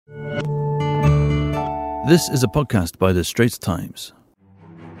This is a podcast by The Straits Times.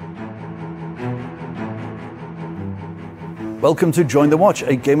 Welcome to Join the Watch,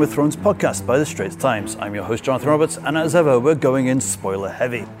 a Game of Thrones podcast by The Straits Times. I'm your host, Jonathan Roberts, and as ever, we're going in spoiler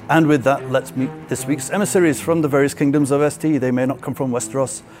heavy. And with that, let's meet this week's emissaries from the various kingdoms of ST. They may not come from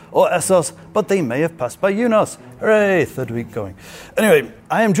Westeros or Essos, but they may have passed by Eunos. Hooray, third week going. Anyway,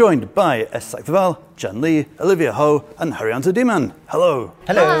 I am joined by Esak Theval, Jan Lee, Olivia Ho, and Haryanto Diman. Hello.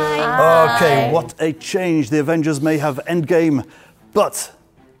 Hello. Hi. Okay, what a change. The Avengers may have Endgame, but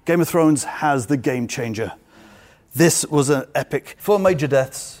Game of Thrones has the game changer. This was an epic. 4 major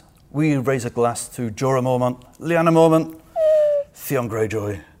deaths. We raise a glass to Jorah Mormont, Lyanna Mormont, Theon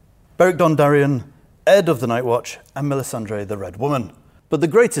Greyjoy, Beric Dondarrion, Ed of the Night Watch, and Melisandre the Red Woman. But the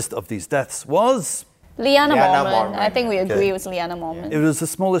greatest of these deaths was... Lyanna Mormont. I think we agree it was Lyanna Mormont. It was the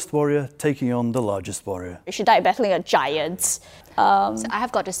smallest warrior taking on the largest warrior. She died battling a giant. So I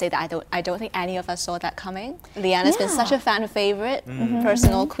have got to say that I don't think any of us saw that coming. Lyanna's been such a fan favorite,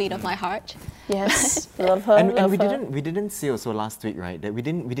 personal queen of my heart. Yes, love her. And we didn't see also last week, right? That we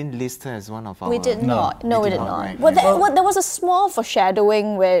didn't list her as one of our. We did not. No, we did not. Right? Well, there was a small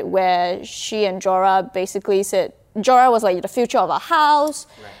foreshadowing where she and Jorah basically said Jorah was like the future of our house,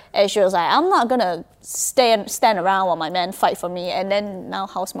 and she was like, I'm not gonna stand around while my men fight for me. And then now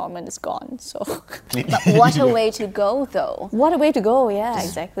House Mormont is gone. So, but what a way to go, though. What a way to go! Yeah,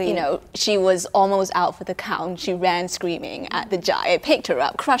 exactly. You know, she was almost out for the count. She ran screaming at the giant, picked her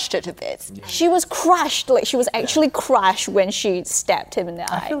up, crushed her to bits. Yeah. She was crushed. Like she was actually crushed when she stabbed him in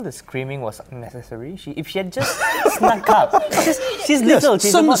the eye. I feel the screaming was unnecessary. If she had just snuck up, she's little.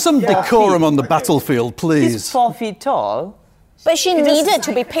 She's some decorum on the battlefield, please. She's 4 feet tall. But she needed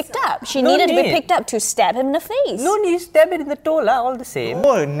to be picked up. She needed to be picked up to stab him in the face. No need, stab it in the toe, all the same.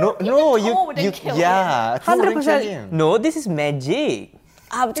 Oh, no, you yeah, 100%. No, this is magic.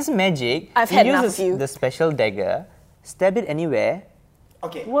 This is magic. I've had enough of you. The special dagger, stab it anywhere.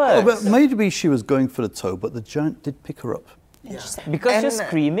 Okay. Works. Oh, but maybe she was going for the toe, but the giant did pick her up. Yeah. Because you're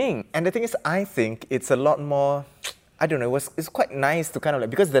screaming. And the thing is, I think it's a lot more. I don't know. It's quite nice to kind of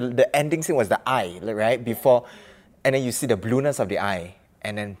like, because the ending scene was the eye, right before. And then you see the blueness of the eye,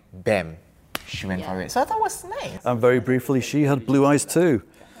 and then bam, she went for it. So I thought it was nice. And very briefly, she had blue eyes too.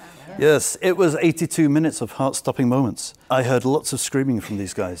 Yes, it was 82 minutes of heart-stopping moments. I heard lots of screaming from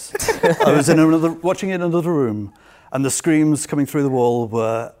these guys. I was watching it in another room, and the screams coming through the wall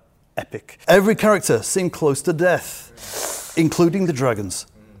were epic. Every character seemed close to death, including the dragons.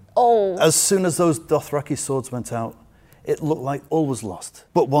 Oh. As soon as those Dothraki swords went out, it looked like all was lost.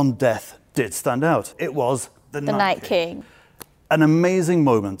 But one death did stand out. It was the Night King. An amazing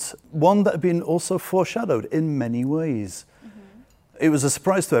moment, one that had been also foreshadowed in many ways. It was a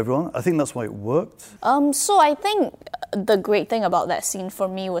surprise to everyone. I think that's why it worked. So I think the great thing about that scene for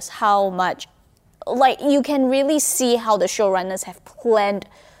me was how much, like, you can really see how the showrunners have planned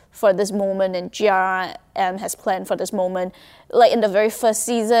for this moment, and GRM has planned for this moment. Like in the very first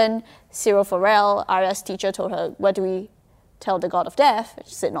season, Cyril Farrell, Arya's teacher, told her, "What do we tell the God of Death?"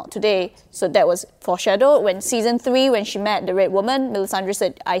 She said, "Not today." So that was foreshadowed. When season 3, when she met the Red Woman, Melisandre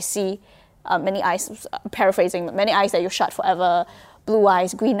said, "I see many eyes," paraphrasing, "many eyes that you shut forever, blue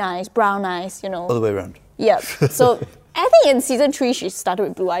eyes, green eyes, brown eyes," you know. Other way around. Yeah. So I think in season 3, she started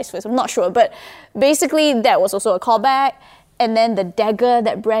with blue eyes first. I'm not sure. But basically, that was also a callback. And then the dagger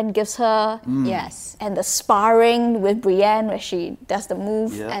that Bran gives her. Yes. And the sparring with Brienne where she does the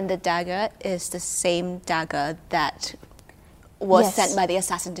move. Yeah. And the dagger is the same dagger that was sent by the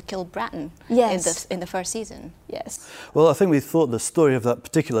assassin to kill Bratton in the first season. Yes. Well, I think we thought the story of that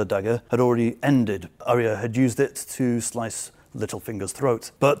particular dagger had already ended. Arya had used it to slice Littlefinger's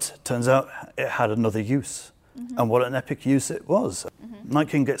throat, but turns out it had another use. And what an epic use it was. Night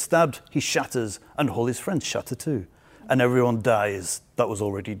King gets stabbed, he shatters, and all his friends shatter too. And everyone dies that was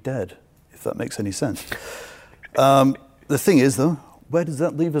already dead, if that makes any sense. The thing is, though, where does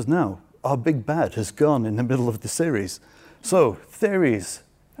that leave us now? Our big bad has gone in the middle of the series. So, theories.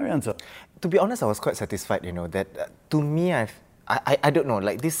 Haryanto. To be honest, I was quite satisfied, that to me, I don't know,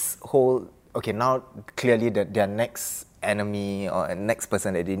 like this whole, okay, now clearly their next enemy or next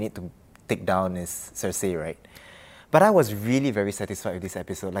person that they need to take down is Cersei, right? But I was really very satisfied with this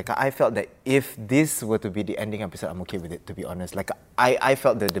episode. Like, I felt that if this were to be the ending episode, I'm okay with it, to be honest. Like, I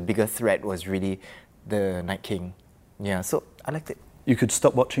felt that the bigger threat was really the Night King. Yeah, so I liked it. You could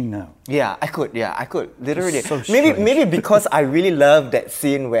stop watching now. Yeah, I could, literally. So maybe because I really loved that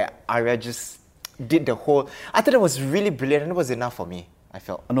scene where Arya just did the whole... I thought it was really brilliant and it was enough for me, I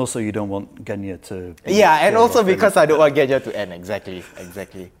felt. And also you don't want Genya to... Yeah, and also because I don't want Genya to end, exactly.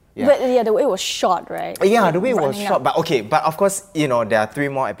 Yeah. But the way it was shot, right? Yeah, the way it was shot. But okay, but of course, there are 3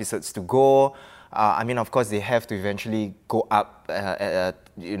 more episodes to go. I mean, of course, they have to eventually go up,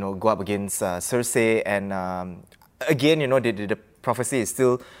 go up against Cersei. And again, the prophecy is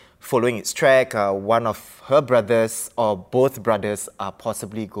still following its track. One of her brothers, or both brothers, are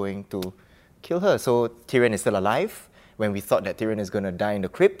possibly going to kill her. So Tyrion is still alive. When we thought that Tyrion is going to die in the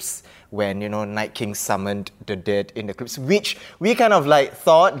crypts, when, Night King summoned the dead in the crypts, which we kind of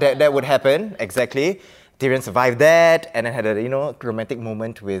thought that would happen, exactly. Tyrion survived that, and then had a, romantic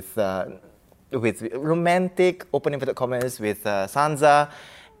moment with romantic, open inverted commas, with Sansa,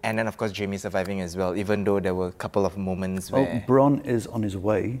 and then, of course, Jaime surviving as well, even though there were a couple of moments where... Well, Bronn is on his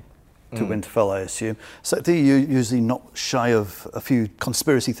way to Winterfell, I assume. So, you're usually not shy of a few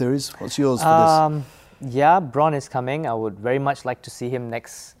conspiracy theories. What's yours for this? Yeah, Bronn is coming. I would very much like to see him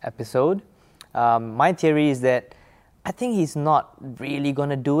next episode. My theory is that I think he's not really going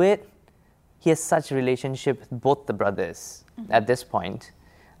to do it. He has such a relationship with both the brothers at this point.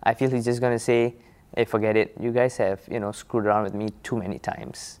 I feel he's just going to say, hey, forget it. You guys have, screwed around with me too many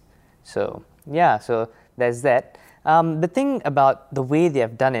times. So, yeah, so there's that. The thing about the way they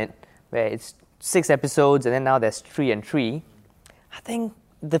have done it, where it's 6 episodes and then now there's 3 and 3, I think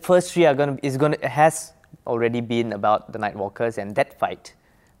the first 3 has already been about the Nightwalkers and that fight.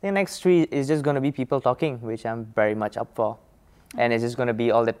 The next 3 is just going to be people talking, which I'm very much up for. And it's just going to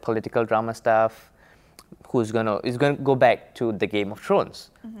be all that political drama stuff. Is going to go back to the Game of Thrones.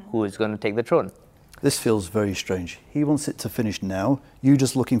 Who is going to take the throne? This feels very strange. He wants it to finish now. You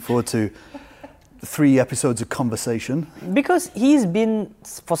just looking forward to 3 episodes of conversation. Because he's been,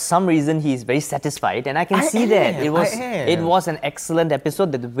 for some reason, he's very satisfied, and I can see that. It was an excellent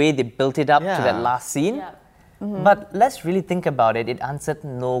episode, the way they built it up to that last scene. Yeah. But let's really think about it. It answered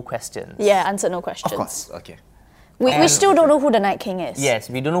no questions. Yeah, answered no questions. Of course, okay. We still don't know who the Night King is. Yes,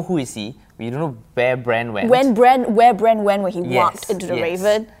 we don't know who is he. We don't know where Bran went. Where Bran went when he walked into the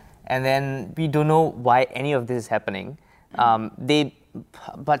Raven. And then we don't know why any of this is happening.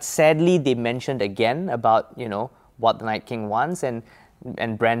 But sadly, they mentioned again about, what the Night King wants, and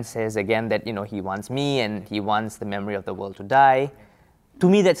Bran says again that, he wants me and he wants the memory of the world to die. To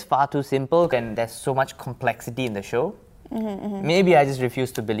me, that's far too simple, and there's so much complexity in the show. Maybe I just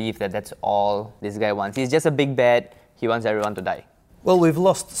refuse to believe that that's all this guy wants. He's just a big bad, he wants everyone to die. Well, we've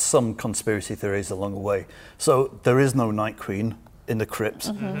lost some conspiracy theories along the way. So there is no Night Queen in the crypt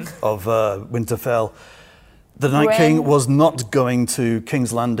of Winterfell. The Night King was not going to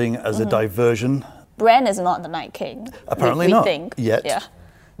King's Landing as a diversion. Bran is not the Night King. Apparently we not. Think. Yet. Yeah.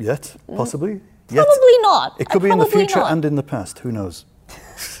 Yet, possibly. Yet. Probably not. It could be in the future and in the past. Who knows?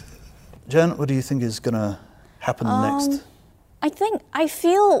 Jen, what do you think is going to happen next? I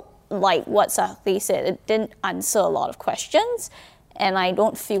feel like what Sathi said, it didn't answer a lot of questions, and I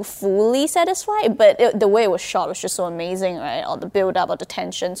don't feel fully satisfied, but the way it was shot was just so amazing, right? All the build-up, all the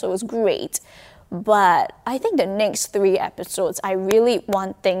tension, so it was great. But I think the next 3 episodes, I really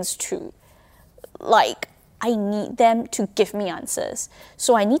want things to, I need them to give me answers.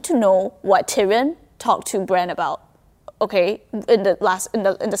 So I need to know what Tyrion talked to Bran about. Okay, in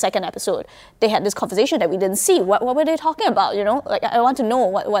the second episode, they had this conversation that we didn't see. What were they talking about? I want to know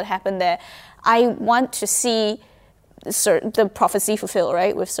what happened there. I want to see the prophecy fulfilled,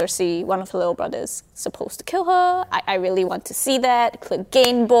 right? With Cersei, one of her little brothers, supposed to kill her. I really want to see that.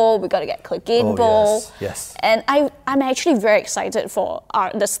 Clegane Bowl, we got to get Clegane Bowl. Yes. And I'm actually very excited for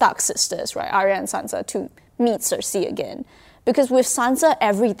the Stark sisters, right? Arya and Sansa, to meet Cersei again, because with Sansa,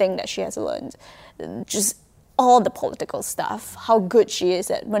 everything that she has learned, just all the political stuff, how good she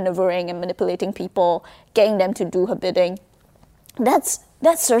is at maneuvering and manipulating people, getting them to do her bidding. That's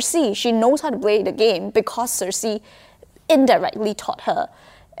Cersei. She knows how to play the game because Cersei indirectly taught her.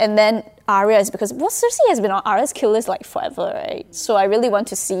 And then Arya is because, Cersei has been on Arya's kill list forever, right? So I really want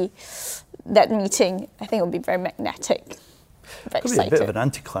to see that meeting. I think it will be very magnetic. Very Could be a bit of an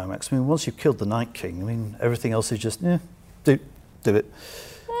anticlimax. I mean, once you've killed the Night King, everything else is just, do it.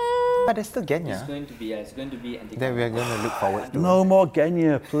 But there's still Genya. It's going to be anti-climax. That we're going to look forward to. No more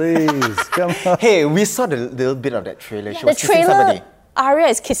Genya, please. Come on. Hey, we saw the little bit of that trailer. She the was kissing trailer, somebody. Arya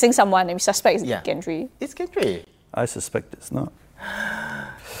is kissing someone and we suspect it's Gendry. It's Gendry. I suspect it's not.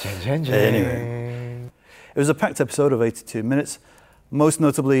 Jen. Anyway, it was a packed episode of 82 minutes. Most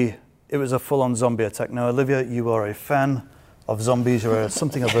notably, it was a full-on zombie attack. Now, Olivia, you are a fan of zombies. You're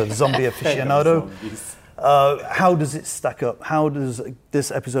something of a zombie aficionado. How does it stack up? How does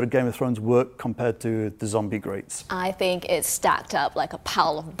this episode of Game of Thrones work compared to the zombie greats? I think it's stacked up like a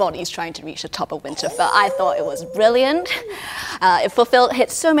pile of bodies trying to reach the top of Winterfell. I thought it was brilliant. It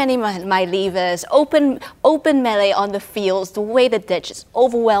hit so many of my levers. Open melee on the fields, the way that they just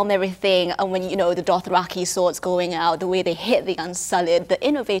overwhelm everything, and when the Dothraki swords going out, the way they hit the Unsullied, the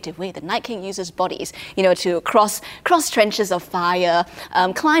innovative way the Night King uses bodies, to cross trenches of fire,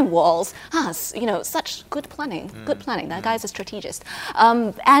 climb walls. Such good planning. Good planning. That guy's a strategist.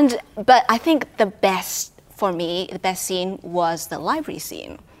 But I think the best scene was the library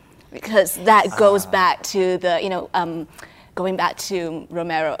scene, because that goes back to going back to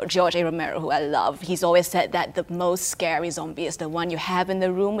George A. Romero, who I love. He's always said that the most scary zombie is the one you have in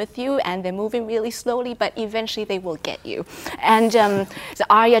the room with you, and they're moving really slowly, but eventually they will get you. And so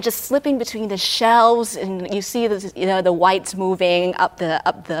Arya just slipping between the shelves, and you see the whites moving up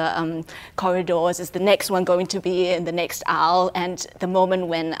the corridors. Is the next one going to be in the next aisle? And the moment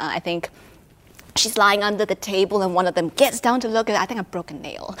when I think she's lying under the table and one of them gets down to look at it, I think I broke a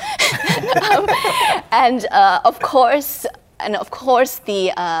nail. And of course,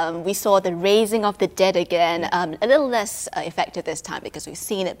 we saw the raising of the dead again. A little less effective this time because we've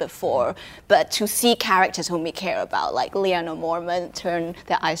seen it before. But to see characters whom we care about, like Lyanna Mormont,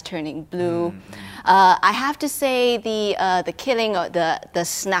 their eyes turning blue. I have to say the killing, or the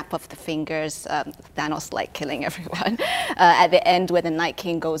snap of the fingers, Thanos like killing everyone at the end where the Night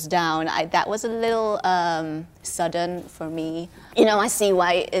King goes down. That was a little sudden for me. I see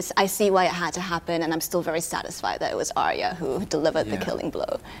why it had to happen, and I'm still very satisfied that it was Arya who delivered the killing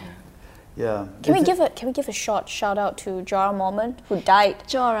blow. Yeah. Can we give a short shout out to Jorah Mormont, who died?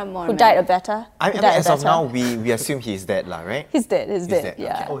 Jorah Mormont. Who died a better. As of now, we assume he's dead, right? He's dead. He's dead.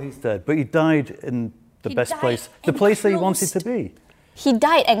 Yeah. Okay. Oh, he's dead. But he died in the best place, the place that he wanted to be. He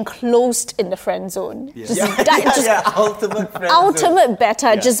died enclosed in the friend zone. Yeah. Ultimate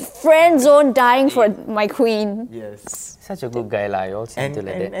better. Just friend zone dying for my queen. Yes. Such a good guy, like, you all seem to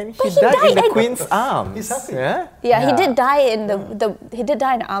let it. And he died in the queen's arms. He's happy. Yeah, he did die in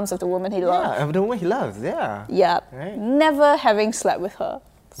the arms of the woman he loved. Yeah, of the woman he loves, yeah. Yeah. Right. Never having slept with her.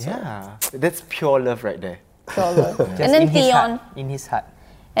 So. Yeah. That's pure love right there. Pure love. Just And then in Theon. In his heart.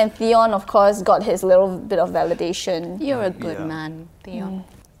 And Theon, of course, got his little bit of validation. You're a good man, Theon.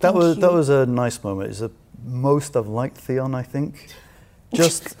 That was a nice moment. It's the most I've liked Theon, I think.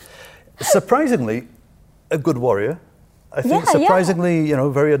 Just surprisingly a good warrior. I think surprisingly,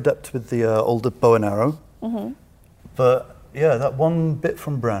 very adept with the older bow and arrow. Mm-hmm. But yeah, that one bit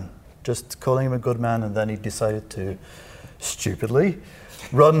from Bran, just calling him a good man, and then he decided to stupidly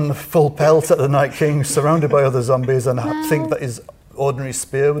run full pelt at the Night King, surrounded by other zombies, and think that his ordinary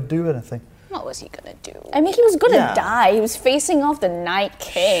spear would do anything. What was he gonna do? I mean, he was gonna die. He was facing off the Night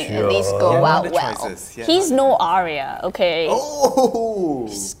King. Sure. At least go out well. Choices. Yeah. He's no Arya, okay? Oh!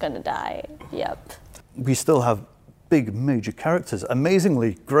 He's gonna die. Yep. We still have big major characters.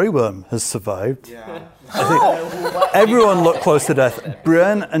 Amazingly, Grey Worm has survived. Yeah. I think everyone looked close to death.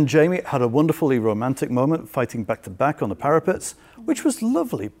 Brienne and Jaime had a wonderfully romantic moment fighting back to back on the parapets, which was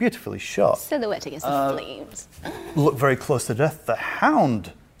lovely, beautifully shot. Silhouette against the flames. Looked very close to death. The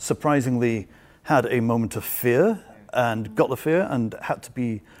Hound surprisingly had a moment of fear and got the fear and had to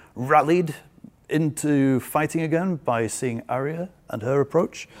be rallied into fighting again by seeing Arya and her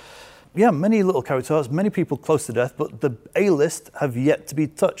approach. Yeah, many little characters, many people close to death, but the A-list have yet to be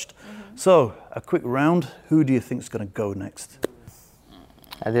touched. Mm-hmm. So, a quick round. Who do you think is going to go next?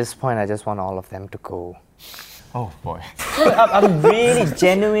 At this point, I just want all of them to go. Oh boy. I'm really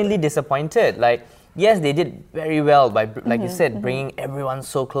genuinely disappointed. Like, yes, they did very well by, like you said, bringing everyone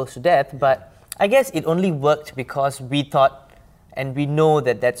so close to death, but I guess it only worked because we thought and we know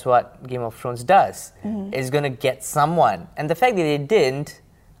that that's what Game of Thrones does. It's going to get someone. And the fact that they didn't,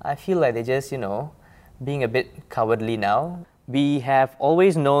 I feel like they're just, being a bit cowardly now. We have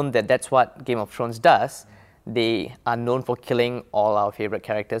always known that that's what Game of Thrones does. They are known for killing all our favorite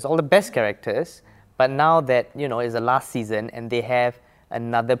characters, all the best characters. But now that, it's the last season and they have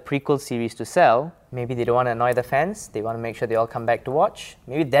another prequel series to sell, maybe they don't want to annoy the fans. They want to make sure they all come back to watch.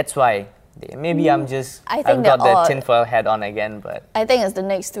 Maybe that's why. I've got the tinfoil hat on again, but... I think it's the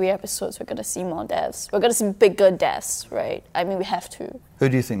next 3 episodes we're going to see more deaths. We're going to see bigger deaths, right? I mean, we have to. Who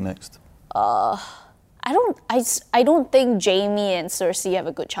do you think next? I don't think Jaime and Cersei have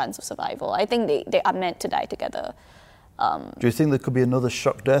a good chance of survival. I think they are meant to die together. Do you think there could be another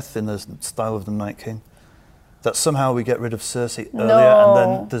shock death in the style of the Night King? That somehow we get rid of Cersei earlier and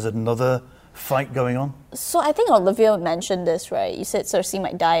then there's another fight going on. So I think Olivia mentioned this, right? You said Cersei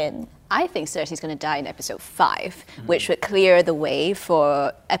might die in... I think Cersei's going to die in episode 5, which would clear the way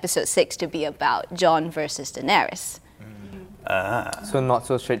for episode 6 to be about Jon versus Daenerys. So not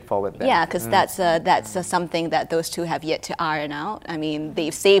so straightforward then. Yeah, because that's something that those two have yet to iron out. I mean,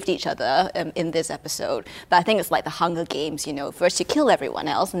 they've saved each other in this episode, but I think it's like the Hunger Games, you know, first you kill everyone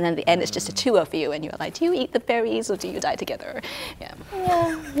else, and then at the end it's just the two of you, and you're like, do you eat the berries or do you die together? Yeah.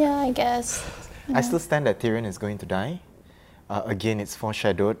 Yeah, I guess. I still stand that Tyrion is going to die. Again, it's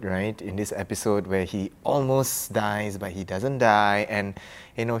foreshadowed, right, in this episode where he almost dies, but he doesn't die, and,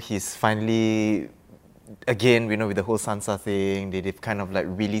 you know, he's finally... Again, you know, with the whole Sansa thing, they've kind of like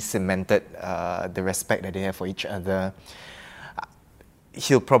really cemented the respect that they have for each other.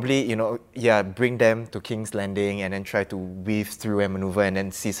 He'll probably, you know, bring them to King's Landing and then try to weave through and maneuver and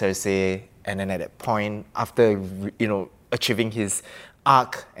then see Cersei. And then at that point, after, you know, achieving his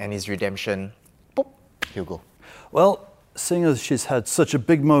arc and his redemption, boop, he'll go. Well, seeing as she's had such a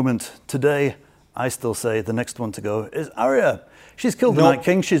big moment today, I still say the next one to go is Arya. She's killed the Night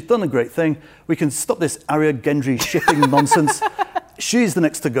King. She's done a great thing. We can stop this Arya Gendry shipping nonsense. She's the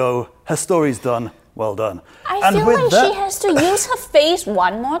next to go. Her story's done. Well done. I feel like she has to use her face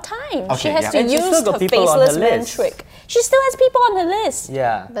one more time. Okay, she has to And she's use still got her people on her faceless man list. trick. She still has people on her list.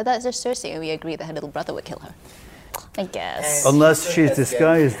 Yeah. But that's just Cersei, and we agreed that her little brother would kill her. I guess. Unless she's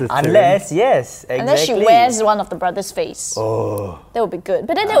disguised as Tyrion. Unless, yes, exactly. Unless she wears one of the brother's face. Oh. That would be good.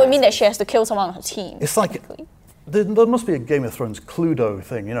 But then that would mean that she has to kill someone on her team. It's like... technically. There must be a Game of Thrones Cluedo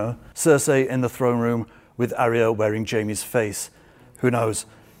thing, you know? Cersei in the throne room with Arya wearing Jaime's face. Who knows?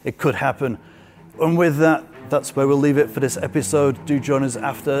 It could happen. And with that, that's where we'll leave it for this episode. Do join us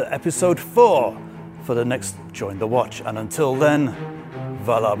after episode 4 for the next Join the Watch. And until then,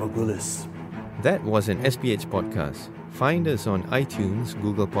 Vala Morgulis. That was an SPH podcast. Find us on iTunes,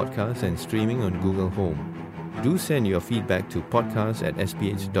 Google Podcasts, and streaming on Google Home. Do send your feedback to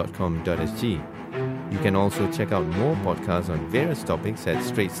podcast@sph.com.sg. You can also check out more podcasts on various topics at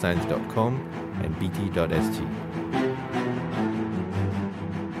straightstance.com and bt.sg.